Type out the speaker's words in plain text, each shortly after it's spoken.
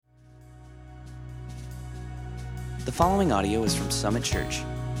The following audio is from Summit Church.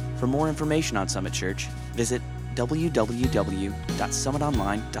 For more information on Summit Church, visit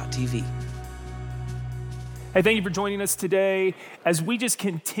www.summitonline.tv. Hey, thank you for joining us today. As we just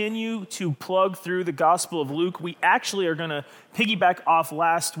continue to plug through the Gospel of Luke, we actually are going to piggyback off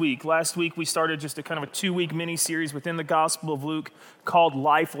last week. Last week, we started just a kind of a 2-week mini-series within the Gospel of Luke called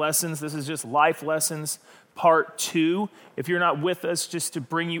Life Lessons. This is just Life Lessons Part 2. If you're not with us, just to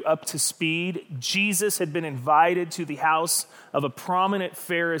bring you up to speed, Jesus had been invited to the house of a prominent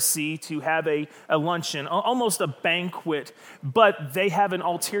Pharisee to have a luncheon, almost a banquet, but they have an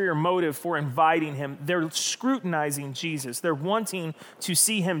ulterior motive for inviting him. They're scrutinizing Jesus. They're wanting to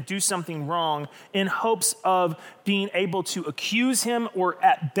see him do something wrong in hopes of being able to accuse him or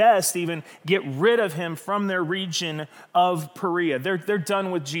at best even get rid of him from their region of Perea. They're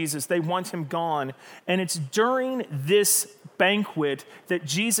done with Jesus. They want him gone. And it's during this banquet that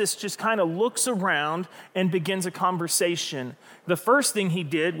Jesus just kind of looks around and begins a conversation. The first thing he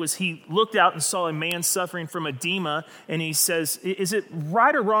did was he looked out and saw a man suffering from edema, and he says, is it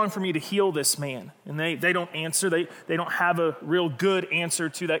right or wrong for me to heal this man? And they don't answer. They don't have a real good answer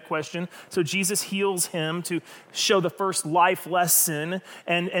to that question. So Jesus heals him to show the first life lesson.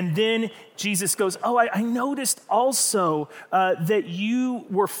 And then Jesus goes, I noticed also that you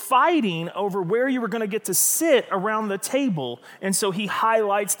were fighting over where you were going to get to sit around the table. And so he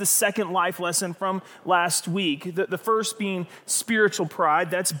highlights the second life lesson from last week. The first being spiritual pride.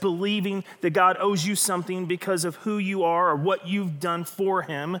 That's believing that God owes you something because of who you are or what you've done for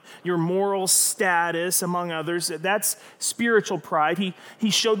him, your moral status, among others. That's spiritual pride. He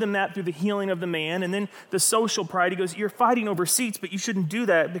showed them that through the healing of the man. And then the social pride, he goes, you're fighting over seats, but you shouldn't do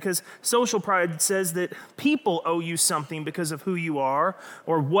that because social pride says that people owe you something because of who you are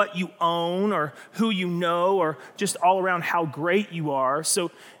or what you own or who you know or just all around how great you are.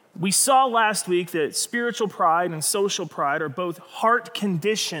 So we saw last week that spiritual pride and social pride are both heart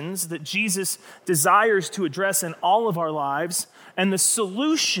conditions that Jesus desires to address in all of our lives. And the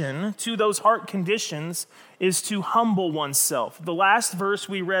solution to those heart conditions is to humble oneself. The last verse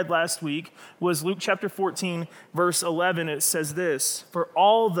we read last week was Luke chapter 14, verse 11. It says this, for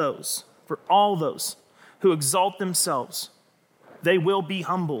all those who exalt themselves, they will be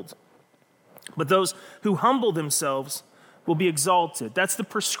humbled. But those who humble themselves will be exalted. That's the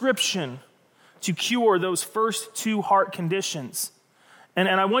prescription to cure those first two heart conditions. And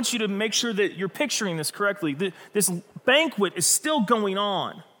I want you to make sure that you're picturing this correctly. This banquet is still going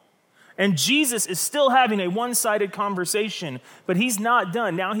on. And Jesus is still having a one-sided conversation, but he's not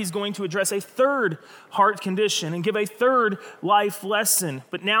done. Now he's going to address a third heart condition and give a third life lesson.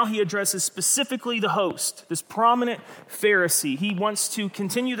 But now he addresses specifically the host, this prominent Pharisee. He wants to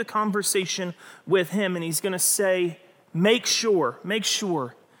continue the conversation with him, and he's going to say, make sure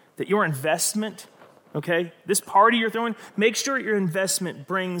that your investment, okay, this party you're throwing, make sure your investment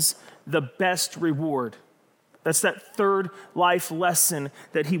brings the best reward. That's that third life lesson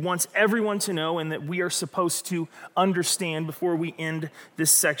that he wants everyone to know and that we are supposed to understand before we end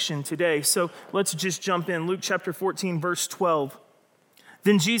this section today. So let's just jump in. Luke chapter 14, verse 12.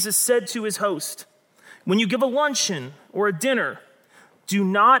 Then Jesus said to his host, when you give a luncheon or a dinner, do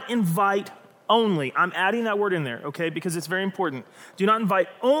not invite only. I'm adding that word in there, okay, because it's very important. Do not invite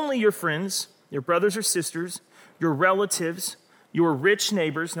only your friends, your brothers or sisters, your relatives, your rich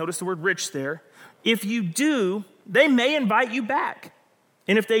neighbors. Notice the word rich there. If you do, they may invite you back.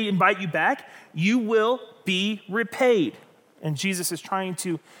 And if they invite you back, you will be repaid. And Jesus is trying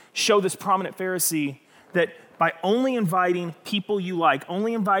to show this prominent Pharisee that by only inviting people you like,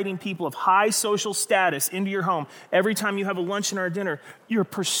 only inviting people of high social status into your home, every time you have a luncheon or a dinner, you're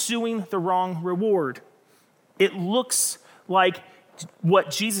pursuing the wrong reward. It looks like what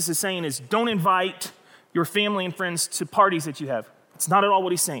Jesus is saying is don't invite your family and friends to parties that you have. It's not at all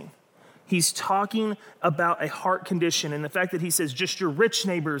what he's saying. He's talking about a heart condition, and the fact that he says just your rich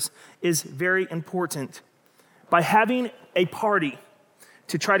neighbors is very important. By having a party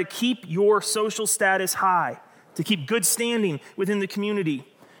to try to keep your social status high, to keep good standing within the community,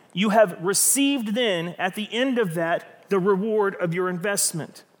 you have received then, at the end of that, the reward of your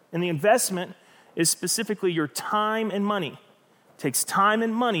investment. And the investment is specifically your time and money. It takes time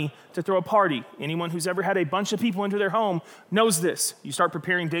and money to throw a party. Anyone who's ever had a bunch of people into their home knows this. You start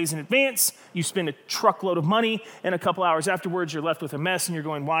preparing days in advance, you spend a truckload of money, and a couple hours afterwards, you're left with a mess, and you're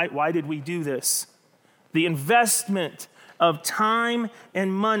going, why did we do this? The investment of time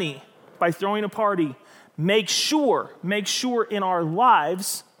and money by throwing a party, make sure in our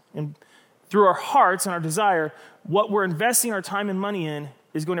lives and through our hearts and our desire, what we're investing our time and money in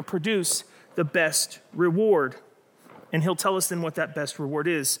is going to produce the best reward. And he'll tell us then what that best reward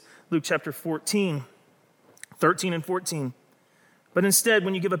is. Luke chapter 14, 13 and 14. But instead,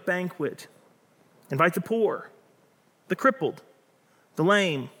 when you give a banquet, invite the poor, the crippled, the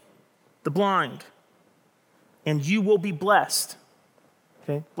lame, the blind, and you will be blessed.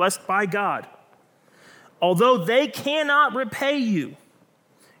 Okay? Blessed by God. Although they cannot repay you,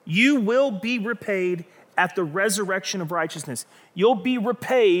 you will be repaid at the resurrection of righteousness. You'll be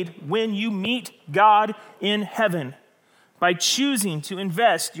repaid when you meet God in heaven by choosing to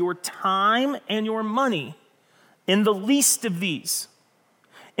invest your time and your money in the least of these,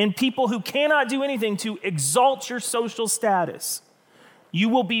 in people who cannot do anything to exalt your social status. You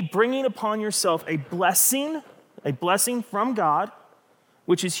will be bringing upon yourself a blessing from God,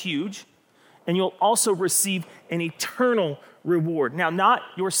 which is huge, and you'll also receive an eternal reward. Now, not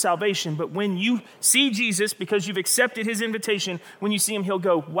your salvation, but when you see Jesus, because you've accepted his invitation, when you see him, he'll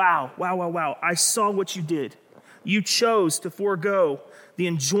go, wow, I saw what you did. You chose to forego the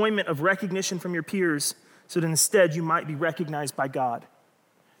enjoyment of recognition from your peers so that instead you might be recognized by God.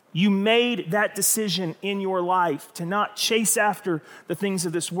 You made that decision in your life to not chase after the things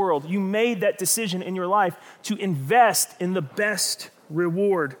of this world. You made that decision in your life to invest in the best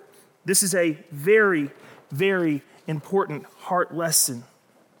reward. This is a very, very important heart lesson.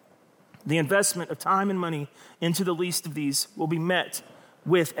 The investment of time and money into the least of these will be met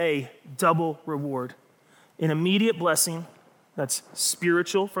with a double reward. An immediate blessing that's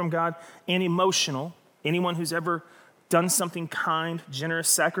spiritual from God and emotional. Anyone who's ever done something kind, generous,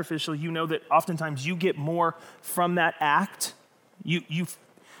 sacrificial, you know that oftentimes you get more from that act. You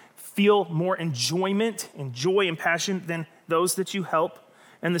feel more enjoyment and joy and passion than those that you help.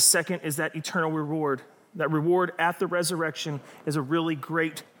 And the second is that eternal reward. That reward at the resurrection is a really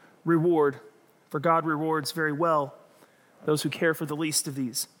great reward, for God rewards very well those who care for the least of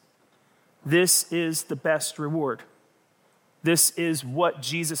these. This is the best reward. This is what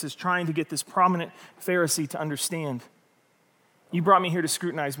Jesus is trying to get this prominent Pharisee to understand. You brought me here to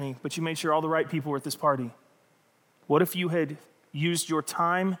scrutinize me, but you made sure all the right people were at this party. What if you had used your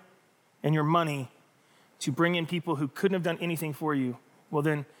time and your money to bring in people who couldn't have done anything for you? Well,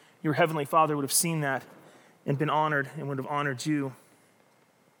 then your heavenly Father would have seen that and been honored and would have honored you.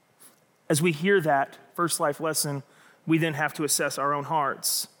 As we hear that first life lesson, we then have to assess our own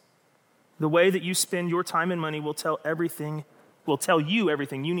hearts. The way that you spend your time and money will tell you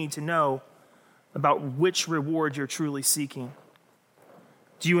everything you need to know about which reward you're truly seeking.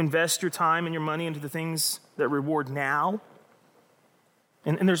 Do you invest your time and your money into the things that reward now?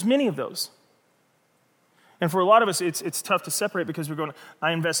 And there's many of those. And for a lot of us, it's tough to separate because we're going,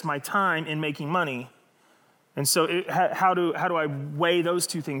 I invest my time in making money. And so how do I weigh those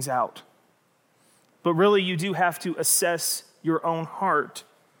two things out? But really, you do have to assess your own heart.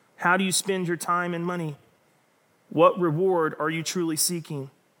 How do you spend your time and money? What reward are you truly seeking?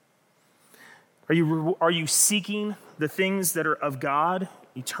 Are you seeking the things that are of God,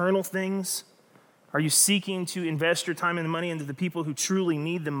 eternal things? Are you seeking to invest your time and money into the people who truly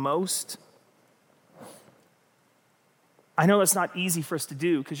need them most? I know that's not easy for us to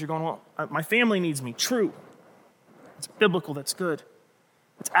do because you're going, well, my family needs me. True. It's biblical. That's good.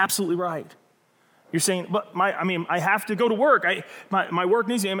 It's absolutely right. You're saying, but I have to go to work. My work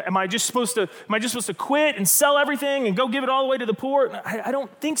needs me. Am I just supposed to quit and sell everything and go give it all away to the poor? I don't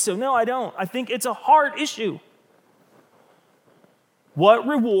think so. No, I don't. I think it's a hard issue. What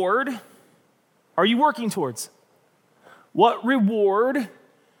reward are you working towards? What reward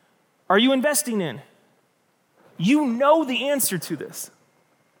are you investing in? You know the answer to this.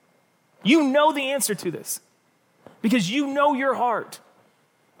 You know the answer to this because you know your heart.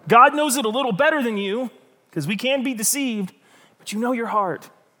 God knows it a little better than you because we can be deceived, but you know your heart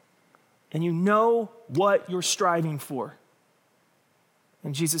and you know what you're striving for.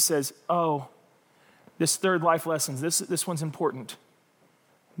 And Jesus says, this third life lesson, this one's important.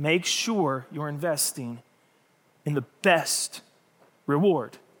 Make sure you're investing in the best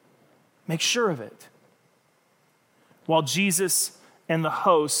reward. Make sure of it. While Jesus and the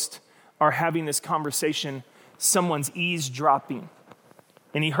host are having this conversation, someone's eavesdropping.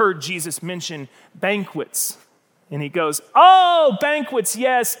 And he heard Jesus mention banquets. And he goes, banquets,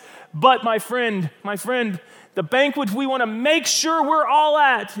 yes. But my friend, the banquet we want to make sure we're all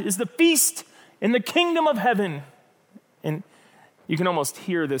at is the feast in the kingdom of heaven. And you can almost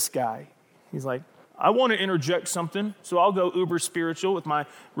hear this guy. He's like, I want to interject something, so I'll go uber spiritual with my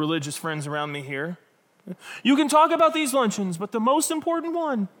religious friends around me here. You can talk about these luncheons, but the most important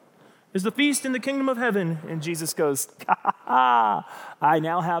one is the feast in the kingdom of heaven. And Jesus goes, I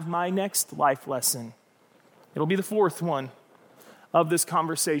now have my next life lesson. It'll be the fourth one of this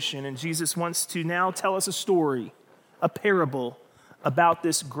conversation. And Jesus wants to now tell us a story, a parable about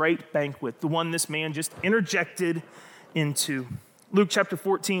this great banquet, the one this man just interjected into. Luke chapter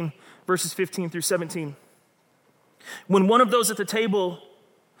 14, verses 15 through 17. When one of those at the table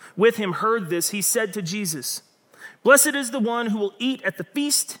with him heard this, he said to Jesus, "Blessed is the one who will eat at the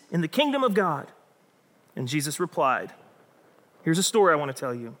feast in the kingdom of God." And Jesus replied, here's a story I want to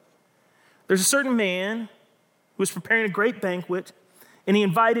tell you. There's a certain man who was preparing a great banquet, and he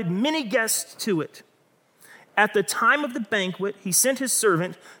invited many guests to it. At the time of the banquet, he sent his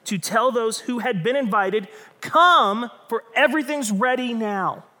servant to tell those who had been invited, "Come, for everything's ready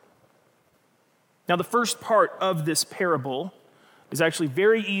now." Now, the first part of this parable is actually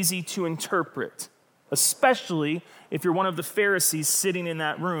very easy to interpret, especially if you're one of the Pharisees sitting in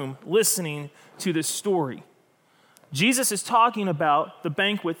that room listening to this story. Jesus is talking about the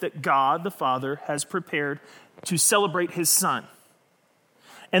banquet that God the Father has prepared to celebrate his Son.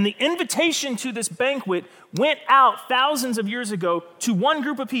 And the invitation to this banquet went out thousands of years ago to one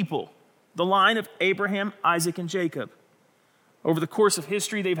group of people, the line of Abraham, Isaac, and Jacob. Over the course of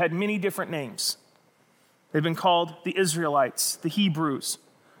history, they've had many different names. They've been called the Israelites, the Hebrews,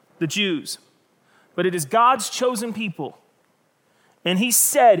 the Jews. But it is God's chosen people. And he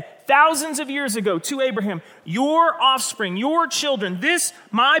said thousands of years ago to Abraham, your offspring, your children, this,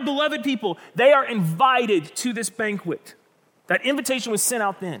 my beloved people, they are invited to this banquet. That invitation was sent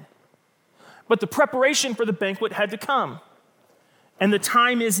out then. But the preparation for the banquet had to come. And the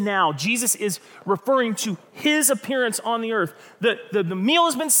time is now. Jesus is referring to his appearance on the earth. The meal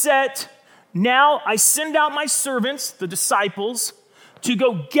has been set. Now I send out my servants, the disciples, to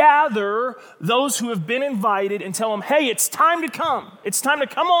go gather those who have been invited and tell them, hey, it's time to come. It's time to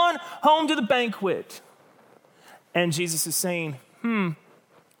come on home to the banquet. And Jesus is saying,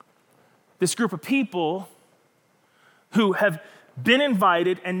 this group of people who have been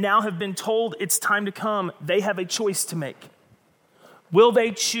invited and now have been told it's time to come, they have a choice to make. Will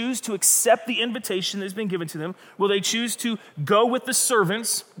they choose to accept the invitation that has been given to them? Will they choose to go with the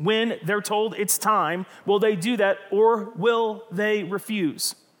servants when they're told it's time? Will they do that, or will they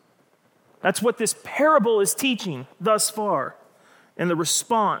refuse? That's what this parable is teaching thus far. And the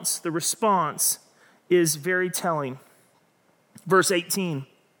response is very telling. Verse 18,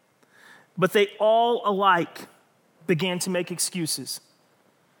 but they all alike began to make excuses.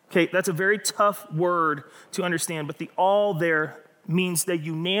 Okay, that's a very tough word to understand, but the all there means they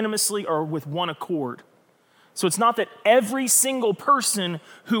unanimously are with one accord. So it's not that every single person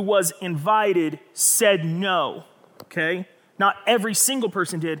who was invited said no, okay? Not every single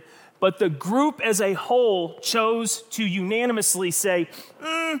person did, but the group as a whole chose to unanimously say,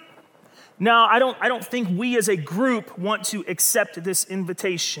 no, I don't think we as a group want to accept this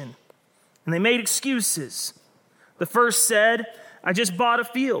invitation. And they made excuses. The first said, I just bought a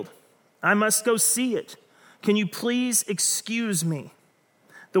field. I must go see it. Can you please excuse me?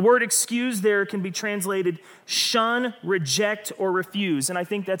 The word excuse there can be translated shun, reject, or refuse. And I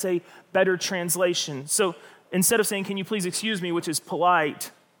think that's a better translation. So instead of saying, can you please excuse me, which is polite,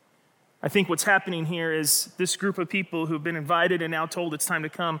 I think what's happening here is this group of people who've been invited and now told it's time to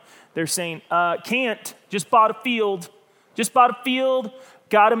come, they're saying, can't, just bought a field.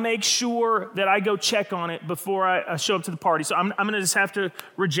 Got to make sure that I go check on it before I show up to the party. So I'm going to just have to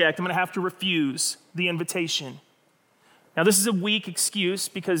reject. I'm going to have to refuse the invitation. Now, this is a weak excuse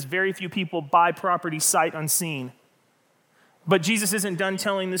because very few people buy property sight unseen. But Jesus isn't done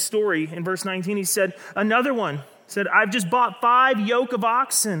telling this story. In verse 19, he said, another one said, I've just bought 5 yoke of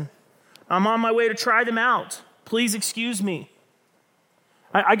oxen. I'm on my way to try them out. Please excuse me.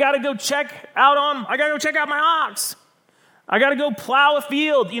 I got to go check out my ox. I got to go plow a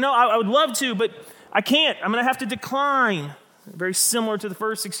field. I would love to, but I can't. I'm going to have to decline. Very similar to the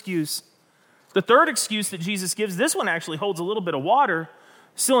first excuse. The third excuse that Jesus gives, this one actually holds a little bit of water.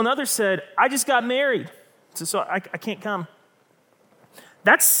 Still another said, I just got married, so I can't come.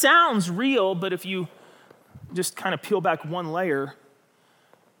 That sounds real, but if you just kind of peel back one layer,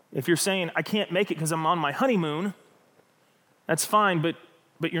 if you're saying, I can't make it because I'm on my honeymoon, that's fine, but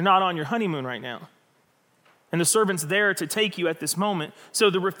you're not on your honeymoon right now. And the servant's there to take you at this moment. So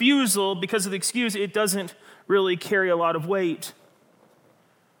the refusal, because of the excuse, it doesn't really carry a lot of weight.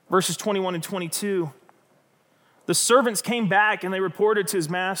 Verses 21 and 22. The servants came back and they reported to his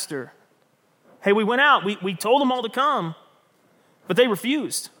master. Hey, we went out. We told them all to come, but they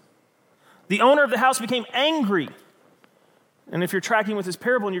refused. The owner of the house became angry. And if you're tracking with this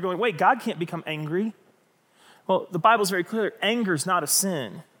parable and you're going, wait, God can't become angry. Well, the Bible's very clear. Anger is not a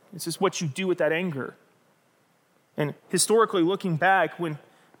sin. It's just what you do with that anger. And historically, looking back, when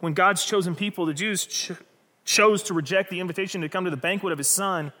God's chosen people, the Jews chose to reject the invitation to come to the banquet of his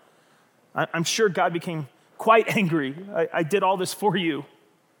Son, I'm sure God became quite angry. I did all this for you.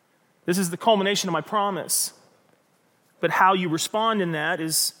 This is the culmination of my promise. But how you respond in that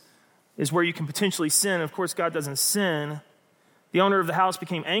is where you can potentially sin. Of course, God doesn't sin. The owner of the house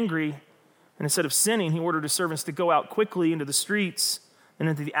became angry, and instead of sinning, he ordered his servants to go out quickly into the streets and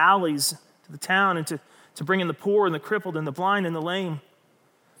into the alleys, to the town, and to bring in the poor and the crippled and the blind and the lame.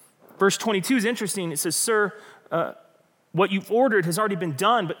 Verse 22 is interesting. It says, "Sir, what you've ordered has already been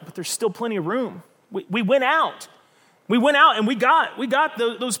done, but there's still plenty of room." We went out. We went out and we got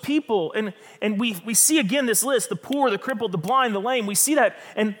those people. And we see again this list: the poor, the crippled, the blind, the lame. We see that,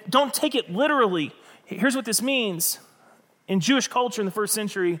 and don't take it literally. Here's what this means. In Jewish culture in the first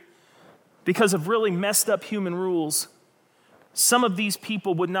century, because of really messed up human rules, some of these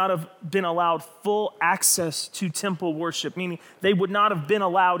people would not have been allowed full access to temple worship, meaning they would not have been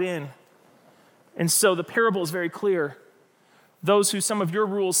allowed in. And so the parable is very clear. Those who some of your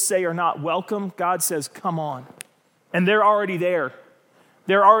rules say are not welcome, God says, come on. And they're already there.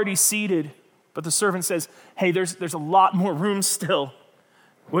 They're already seated. But the servant says, hey, there's a lot more room still.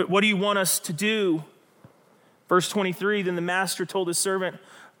 What do you want us to do? Verse 23, then the master told his servant,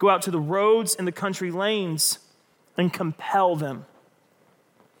 go out to the roads and the country lanes and compel them.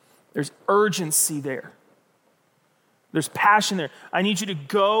 There's urgency there. There's passion there. I need you to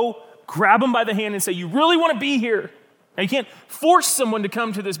go grab them by the hand and say, you really want to be here? Now, you can't force someone to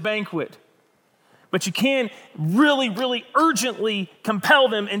come to this banquet, but you can really, really urgently compel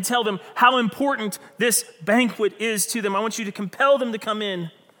them and tell them how important this banquet is to them. I want you to compel them to come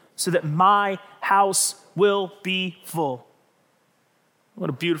in so that my house will be full. What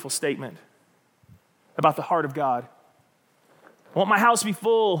a beautiful statement about the heart of God. I want my house to be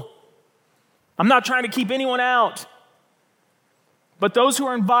full. I'm not trying to keep anyone out. But those who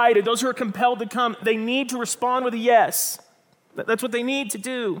are invited, those who are compelled to come, they need to respond with a yes. That's what they need to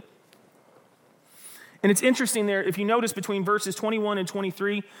do. And it's interesting there, if you notice between verses 21 and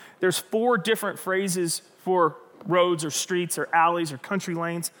 23, there's 4 different phrases for roads or streets or alleys or country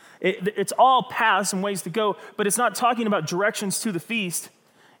lanes. It's all paths and ways to go, but it's not talking about directions to the feast.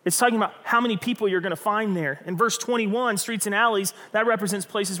 It's talking about how many people you're going to find there. In verse 21, streets and alleys, that represents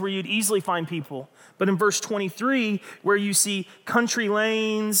places where you'd easily find people. But in verse 23, where you see country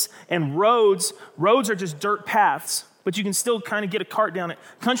lanes and roads are just dirt paths, but you can still kind of get a cart down it.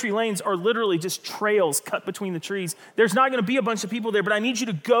 Country lanes are literally just trails cut between the trees. There's not going to be a bunch of people there, but I need you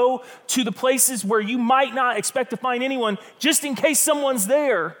to go to the places where you might not expect to find anyone, just in case someone's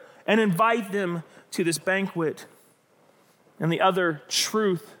there, and invite them to this banquet. And the other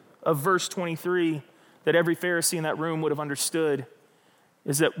truth of verse 23 that every Pharisee in that room would have understood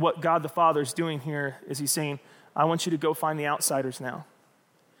is that what God the Father is doing here is he's saying, I want you to go find the outsiders now.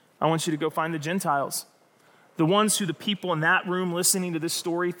 I want you to go find the Gentiles. The ones who the people in that room listening to this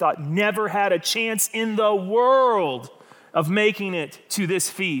story thought never had a chance in the world of making it to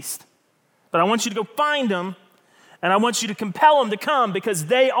this feast. But I want you to go find them, and I want you to compel them to come because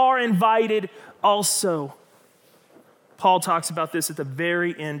they are invited also. Paul talks about this at the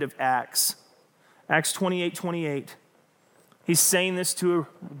very end of Acts. Acts 28:28. He's saying this to a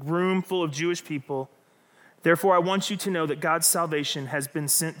room full of Jewish people. Therefore, I want you to know that God's salvation has been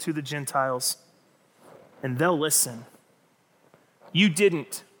sent to the Gentiles, and they'll listen. You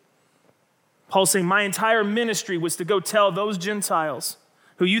didn't. Paul's saying, my entire ministry was to go tell those Gentiles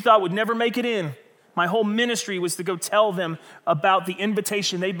who you thought would never make it in. My whole ministry was to go tell them about the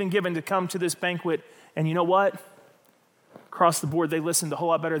invitation they've been given to come to this banquet. And you know what? Across the board, they listened a whole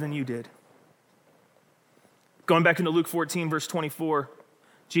lot better than you did. Going back into Luke 14, verse 24,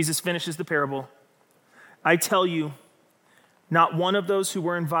 Jesus finishes the parable. I tell you, not one of those who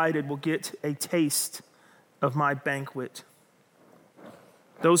were invited will get a taste of my banquet.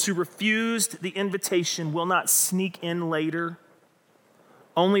 Those who refused the invitation will not sneak in later.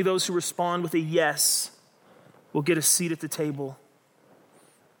 Only those who respond with a yes will get a seat at the table.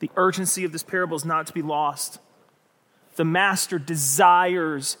 The urgency of this parable is not to be lost. The master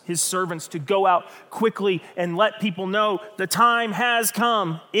desires his servants to go out quickly and let people know the time has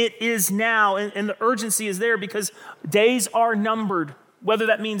come. It is now. And the urgency is there because days are numbered. Whether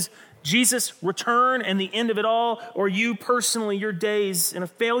that means Jesus' return and the end of it all, or you personally, your days, and a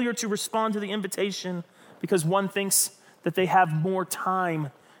failure to respond to the invitation because one thinks that they have more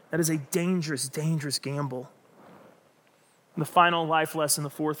time. That is a dangerous, dangerous gamble. And the final life lesson, the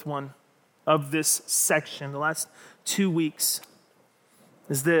fourth one of this section, the last 2 weeks,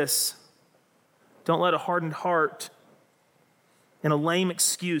 is this. Don't let a hardened heart and a lame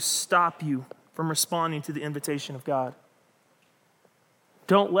excuse stop you from responding to the invitation of God.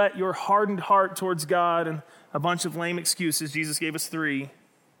 Don't let your hardened heart towards God and a bunch of lame excuses, Jesus gave us 3,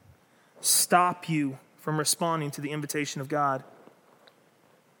 stop you from responding to the invitation of God.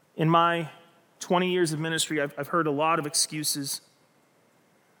 In my 20 years of ministry, I've heard a lot of excuses,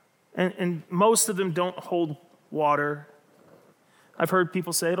 and most of them don't hold water. I've heard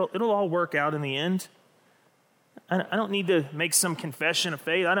people say, it'll all work out in the end. I don't need to make some confession of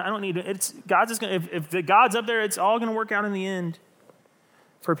faith. I don't need to. If the God's up there, it's all going to work out in the end.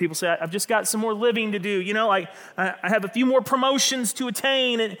 I've heard people say, I've just got some more living to do. I have a few more promotions to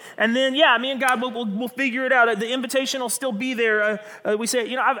attain, and then, me and God, we'll figure it out. The invitation will still be there. We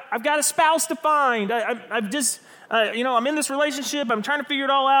say, I've got a spouse to find. I'm in this relationship. I'm trying to figure it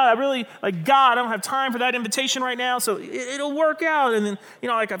all out. I really, God, I don't have time for that invitation right now, so it'll work out. And then,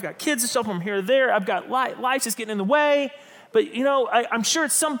 I've got kids and stuff from here to there. I've got life just getting in the way. But, I'm sure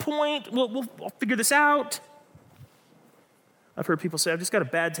at some point we'll figure this out. I've heard people say, I've just got a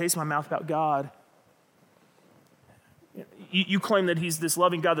bad taste in my mouth about God. You claim that he's this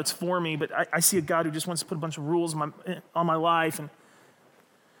loving God that's for me, but I see a God who just wants to put a bunch of rules on my life, and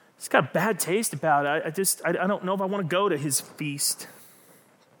it's got a bad taste about it. I don't know if I want to go to his feast.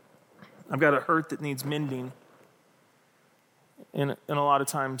 I've got a hurt that needs mending. And a lot of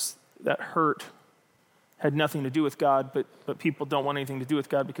times that hurt had nothing to do with God, but people don't want anything to do with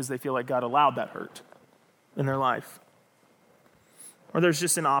God because they feel like God allowed that hurt in their life. Or there's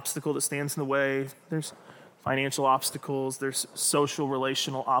just an obstacle that stands in the way. There's financial obstacles. There's social,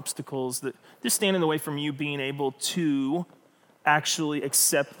 relational obstacles that just stand in the way from you being able to actually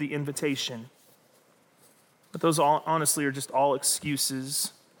accept the invitation. But those honestly are just all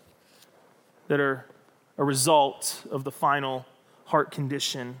excuses that are a result of the final heart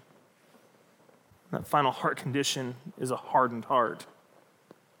condition. That final heart condition is a hardened heart.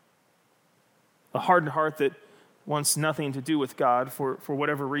 A hardened heart that wants nothing to do with God for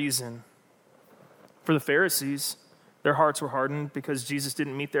whatever reason. For the Pharisees, their hearts were hardened because Jesus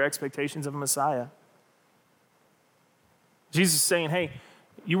didn't meet their expectations of a Messiah. Jesus is saying, hey,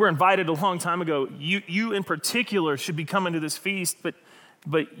 you were invited a long time ago. You in particular should be coming to this feast,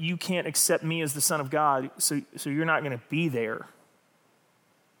 but you can't accept me as the Son of God, so you're not going to be there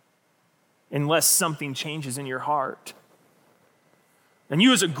unless something changes in your heart. And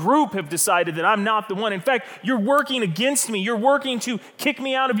you as a group have decided that I'm not the one. In fact, you're working against me. You're working to kick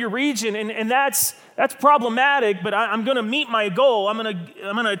me out of your region, and that's problematic, but I'm going to meet my goal. I'm going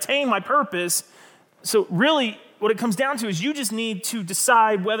to attain my purpose. So really, what it comes down to is you just need to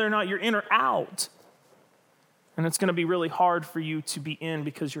decide whether or not you're in or out. And it's going to be really hard for you to be in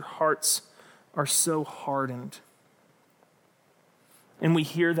because your hearts are so hardened. And we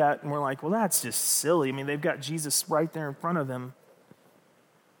hear that and we're like, well, that's just silly. I mean, they've got Jesus right there in front of them.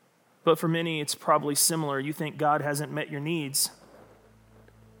 But for many, it's probably similar. You think God hasn't met your needs,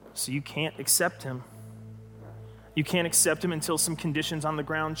 so you can't accept him. You can't accept him until some conditions on the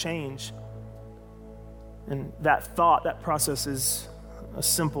ground change. And that thought, that process is a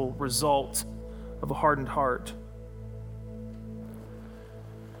simple result of a hardened heart.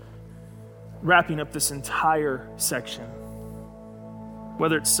 Wrapping up this entire section,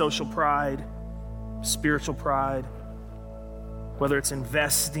 whether it's social pride, spiritual pride, whether it's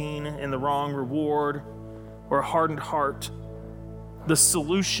investing in the wrong reward or a hardened heart, the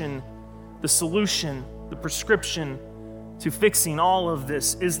solution, the prescription to fixing all of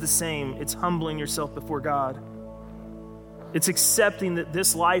this is the same. It's humbling yourself before God. It's accepting that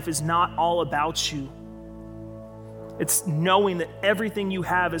this life is not all about you. It's knowing that everything you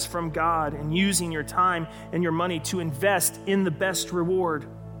have is from God and using your time and your money to invest in the best reward.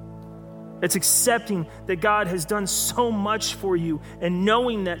 It's accepting that God has done so much for you and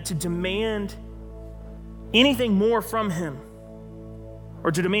knowing that to demand anything more from him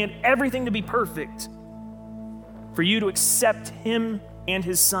or to demand everything to be perfect for you to accept him and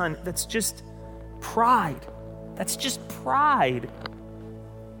his son, that's just pride. That's just pride.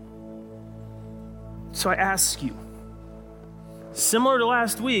 So I ask you, similar to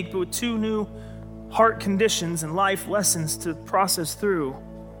last week, but with two new heart conditions and life lessons to process through,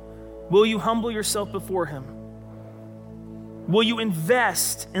 will you humble yourself before him? Will you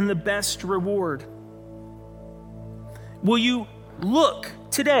invest in the best reward? Will you look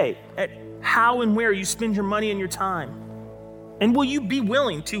today at how and where you spend your money and your time? And will you be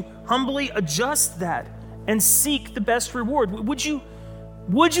willing to humbly adjust that and seek the best reward? Would you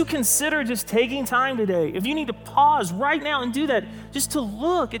consider just taking time today, if you need to pause right now and do that, just to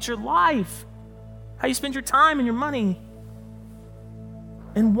look at your life, how you spend your time and your money,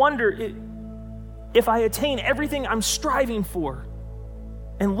 and wonder if I attain everything I'm striving for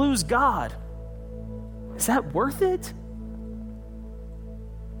and lose God, is that worth it?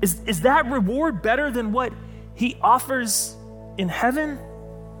 Is that reward better than what he offers in heaven?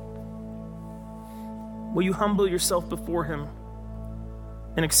 Will you humble yourself before him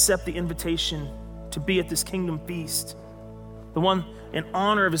and accept the invitation to be at this kingdom feast, the one in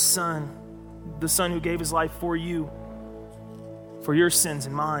honor of his Son, the Son who gave his life for you, for your sins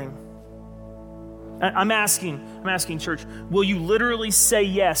and mine? I'm asking, church, will you literally say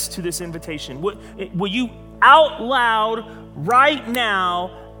yes to this invitation? Will you out loud right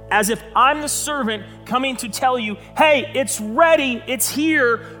now, as if I'm the servant coming to tell you, hey, it's ready, it's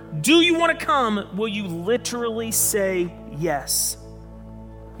here, do you want to come? Will you literally say yes?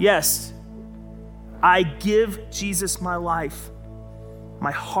 Yes, I give Jesus my life,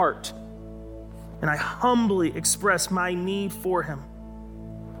 my heart, and I humbly express my need for him.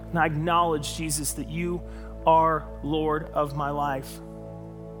 And I acknowledge, Jesus, that you are Lord of my life.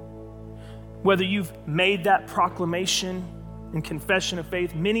 Whether you've made that proclamation and confession of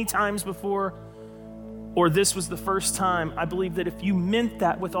faith many times before, or this was the first time, I believe that if you meant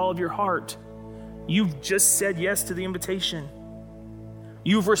that with all of your heart, you've just said yes to the invitation.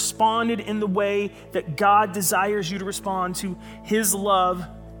 You've responded in the way that God desires you to respond to his love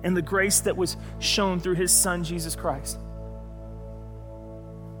and the grace that was shown through his Son, Jesus Christ.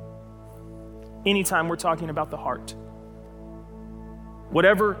 Anytime we're talking about the heart,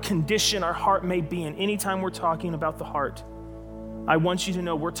 whatever condition our heart may be in, anytime we're talking about the heart, I want you to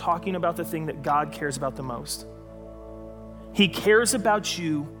know we're talking about the thing that God cares about the most. He cares about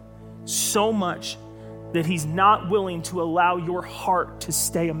you so much that he's not willing to allow your heart to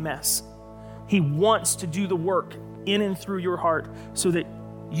stay a mess. He wants to do the work in and through your heart so that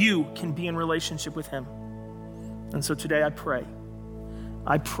you can be in relationship with him. And so today I pray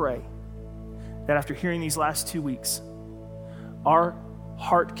that after hearing these last 2 weeks, our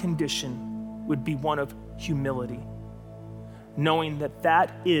heart condition would be one of humility, knowing that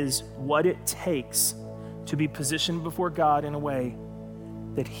that is what it takes to be positioned before God in a way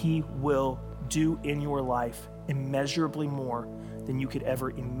that he will do in your life immeasurably more than you could ever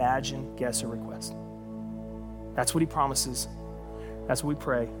imagine, guess, or request. That's what he promises. That's what we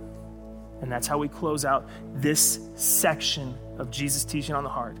pray. And that's how we close out this section of Jesus' teaching on the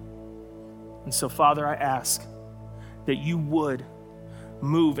heart. And so, Father, I ask that you would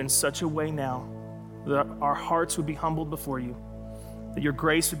move in such a way now that our hearts would be humbled before you, that your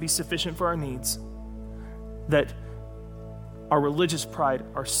grace would be sufficient for our needs, that our religious pride,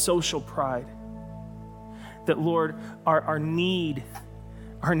 our social pride, that, Lord, our need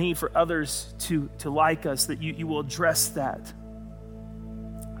for others to like us, that you will address that.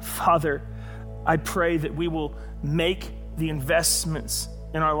 Father, I pray that we will make the investments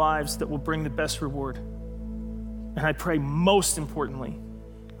in our lives that will bring the best reward. And I pray most importantly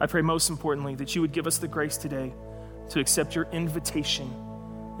that you would give us the grace today to accept your invitation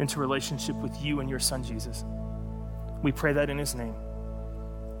into relationship with you and your Son, Jesus. We pray that in his name.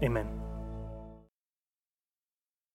 Amen.